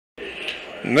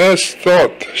Nurse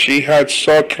thought she had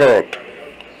sore throat,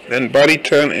 then body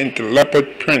turned into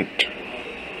leopard print.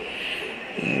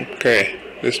 Okay.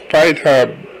 Despite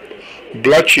her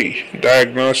blotchy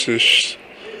diagnosis,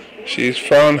 she's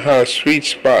found her sweet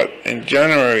spot. In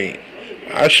January,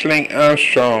 Aisling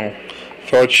Armstrong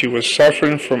thought she was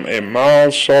suffering from a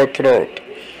mild sore throat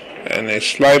and a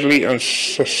slightly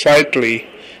unsightly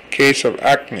case of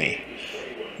acne.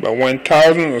 But when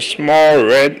thousands of small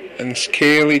red and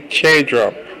scaly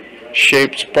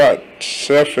teardrop-shaped spots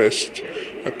surfaced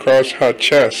across her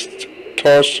chest,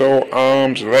 torso,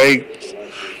 arms, legs,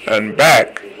 and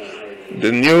back,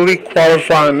 the newly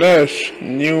qualified nurse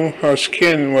knew her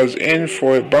skin was in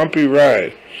for a bumpy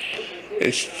ride.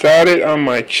 It started on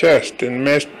my chest in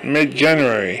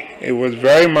mid-January. It was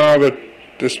very mild at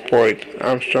this point.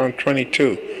 Armstrong,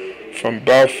 22, from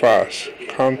Belfast,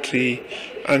 County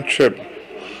Antrim,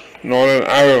 Northern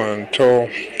Ireland,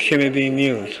 told Kennedy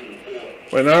News.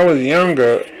 When I was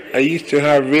younger, I used to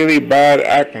have really bad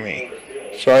acne,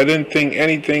 so I didn't think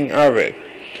anything of it.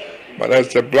 But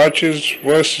as the blotches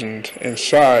worsened in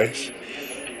size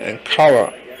and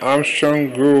color,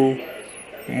 Armstrong grew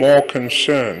more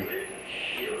concerned.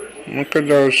 Look at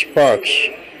those spots.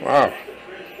 Wow.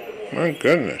 My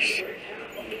goodness.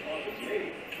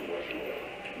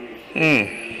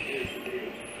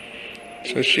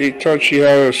 So she thought she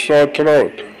had a sore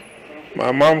throat.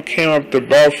 My mom came up to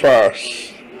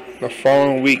Belfast the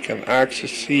following week and asked to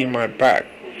see my back,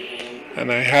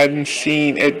 and I hadn't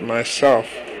seen it myself.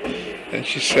 And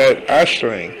she said,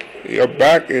 "Aisling, your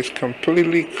back is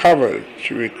completely covered,"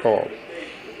 she recalled.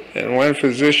 And when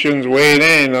physicians weighed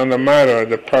in on the matter,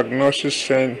 the prognosis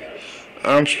sent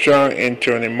Armstrong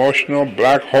into an emotional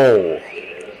black hole.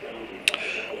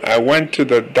 I went to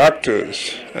the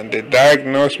doctors, and they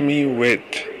diagnosed me with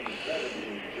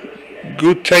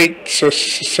Guttate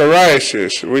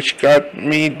psoriasis, which got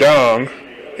me down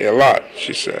a lot,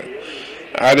 she said.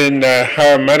 Adding that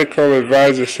her medical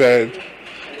advisor said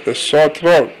the sore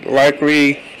throat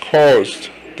likely caused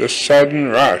the sudden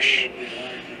rash.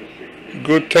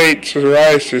 Guttate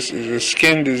psoriasis is a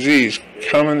skin disease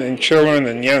common in children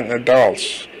and young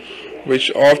adults,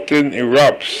 which often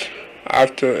erupts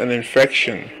after an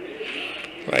infection,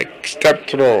 like strep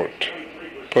throat,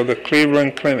 per the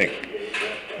Cleveland Clinic.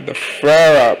 The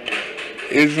flare-up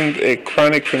isn't a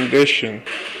chronic condition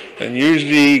and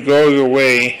usually goes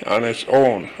away on its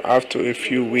own after a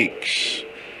few weeks.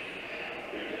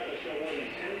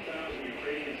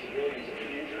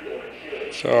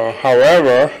 So,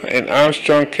 however, in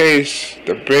Armstrong's case,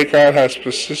 the breakout has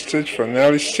persisted for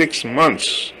nearly 6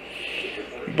 months.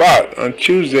 But on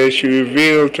Tuesday, she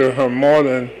revealed to her more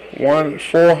than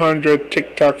 400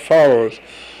 TikTok followers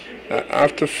that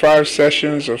after 5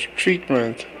 sessions of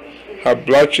treatment, her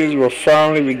blotches were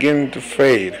finally beginning to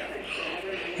fade.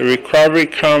 The recovery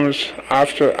comes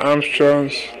after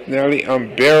Armstrong's nearly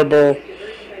unbearable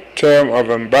term of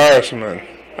embarrassment.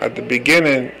 At the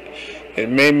beginning, it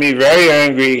made me very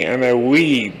angry and a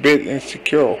wee bit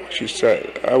insecure, she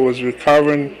said. I was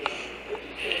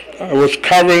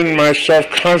covering myself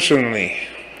constantly.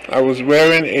 I was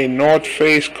wearing a North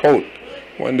Face coat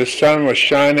when the sun was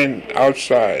shining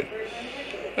outside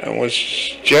and was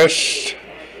just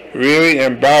really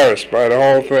embarrassed by the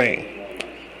whole thing.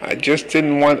 I just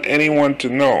didn't want anyone to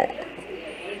know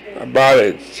about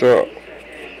it, so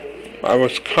I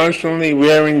was constantly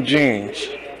wearing jeans,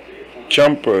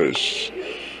 jumpers,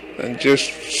 and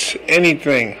just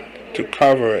anything to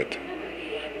cover it.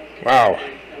 Wow,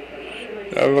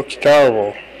 that looks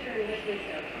terrible.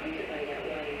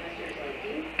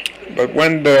 But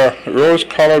when the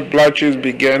rose-colored blotches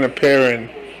began appearing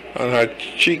on her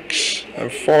cheeks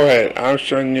and forehead,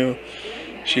 Armstrong knew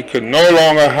she could no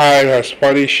longer hide her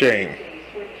spotty shame.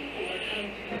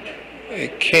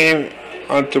 It came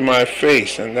onto my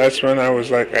face, and that's when I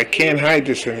was like, I can't hide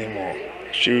this anymore,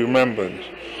 she remembered.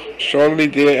 Shortly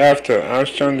thereafter,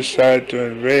 Armstrong decided to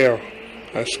unveil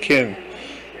her skin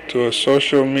to her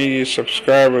social media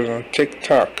subscribers on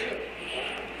TikTok.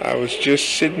 I was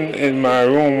just sitting in my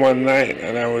room one night,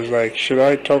 and I was like, should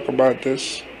I talk about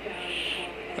this?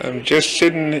 I'm just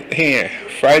sitting here,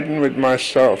 fighting with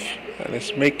myself, and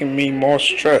it's making me more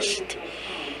stressed.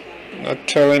 Not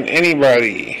telling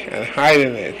anybody and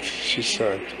hiding it, she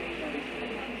said.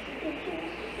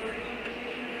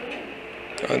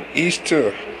 On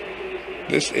Easter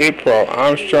this April,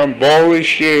 Armstrong boldly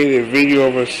shared a video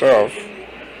of herself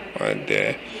right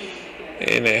there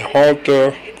in a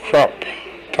halter crop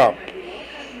top,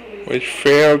 which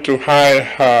failed to hide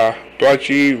her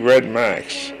blotchy red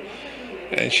marks.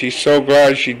 And she's so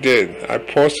glad she did. I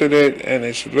posted it, and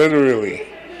it's literally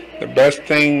the best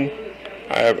thing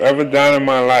I have ever done in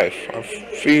my life. I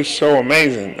feel so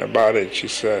amazing about it, she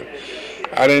said,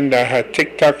 adding that her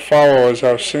TikTok followers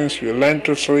have since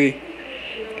relentlessly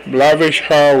lavished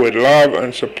her with love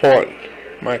and support.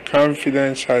 My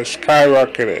confidence has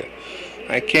skyrocketed.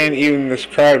 I can't even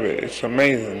describe it. It's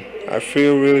amazing. I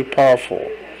feel really powerful.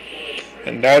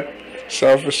 And that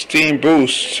self-esteem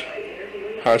boost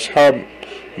has helped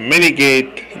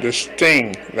mitigate the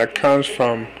sting that comes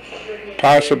from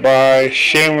passerby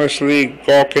shamelessly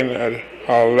gawking at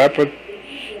her leopard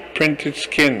printed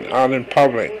skin out in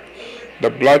public.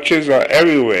 The blotches are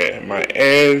everywhere. My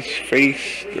ears,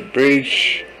 face, the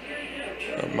bridge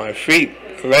of my feet,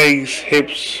 legs,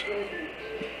 hips,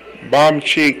 bum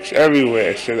cheeks,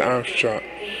 everywhere, said Armstrong.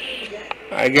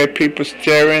 I get people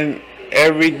staring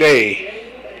every day.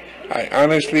 I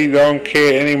honestly don't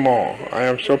care anymore. I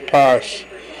am so past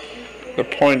the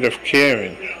point of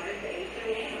caring.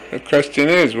 The question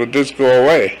is, will this go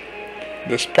away?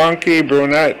 The spunky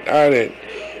brunette added,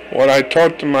 what I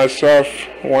thought to myself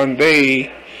one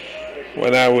day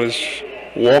when I was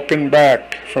walking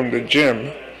back from the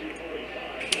gym.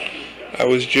 I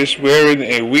was just wearing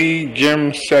a wee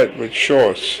gym set with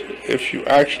shorts. If you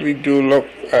actually do look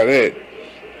at it,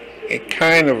 it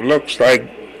kind of looks like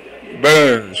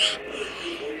burns.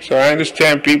 So I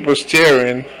understand people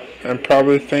staring and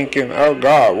probably thinking, oh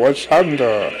God, what's happened to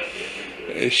her?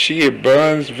 Is she a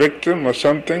burns victim or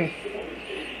something?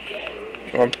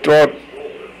 I've thought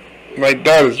like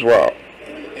that as well.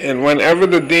 And whenever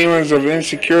the demons of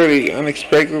insecurity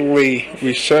unexpectedly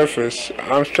resurface,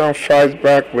 Armstrong fights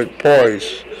back with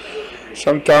poise.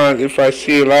 Sometimes if I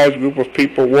see a large group of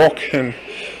people walking,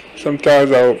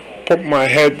 sometimes I'll put my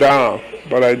head down,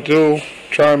 but I do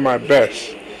try my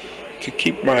best to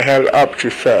keep my head up, she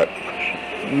said,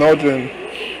 noting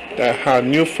that her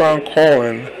newfound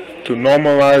calling to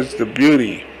normalize the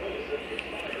beauty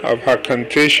of her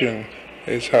condition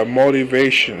is her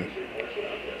motivation.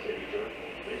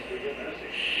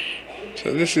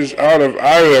 So this is out of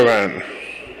Ireland.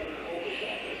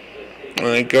 And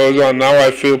it goes on, now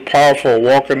I feel powerful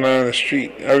walking down the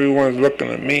street. Everyone's looking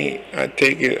at me. I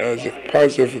take it as a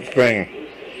positive thing.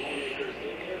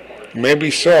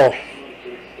 Maybe so.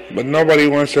 But nobody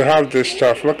wants to have this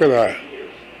stuff. Look at that.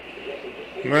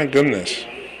 My goodness.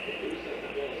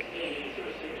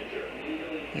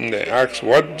 And they ask,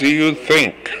 what do you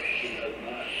think?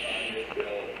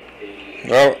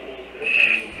 Well,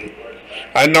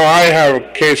 I know I have a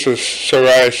case of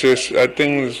psoriasis. I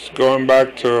think it's going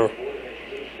back to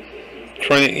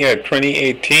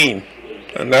 2018.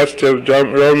 And that still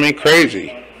drove me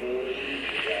crazy.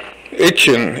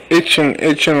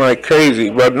 Itching like crazy,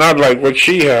 but not like what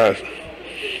she has.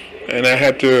 And I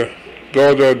had to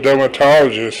go to a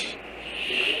dermatologist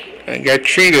and get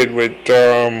treated with,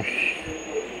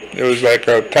 it was like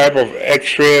a type of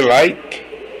X-ray light.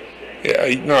 Yeah,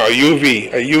 no, a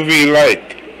UV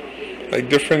light. Like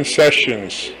different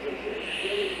sessions.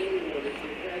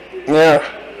 Yeah,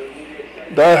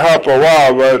 that helped a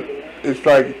while, but it's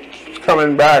like it's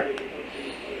coming back.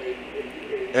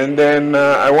 And then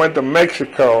I went to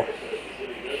Mexico.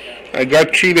 I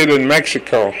got treated in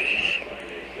Mexico.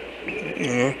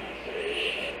 And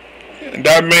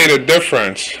that made a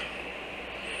difference.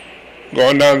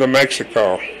 Going down to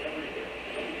Mexico.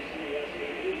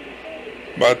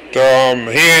 But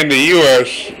here in the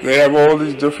U.S., they have all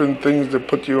these different things that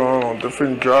put you on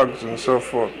different drugs and so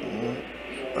forth.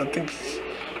 I think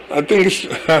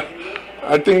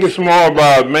it's more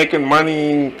about making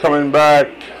money, coming back,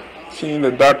 seeing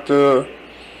the doctor,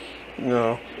 you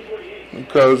know,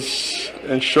 because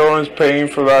insurance paying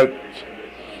for that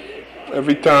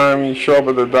every time you show up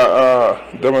at the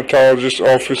dermatologist's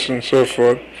office and so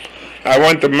forth. I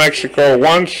went to Mexico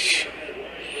once.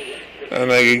 And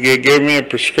they gave me a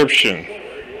prescription.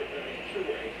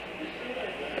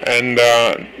 And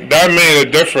that made a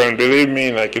difference, believe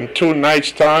me. Like in 2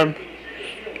 nights' time,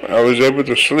 I was able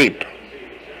to sleep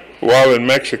while in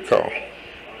Mexico.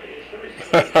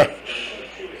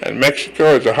 And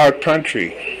Mexico is a hot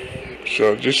country.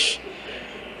 So just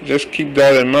keep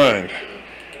that in mind.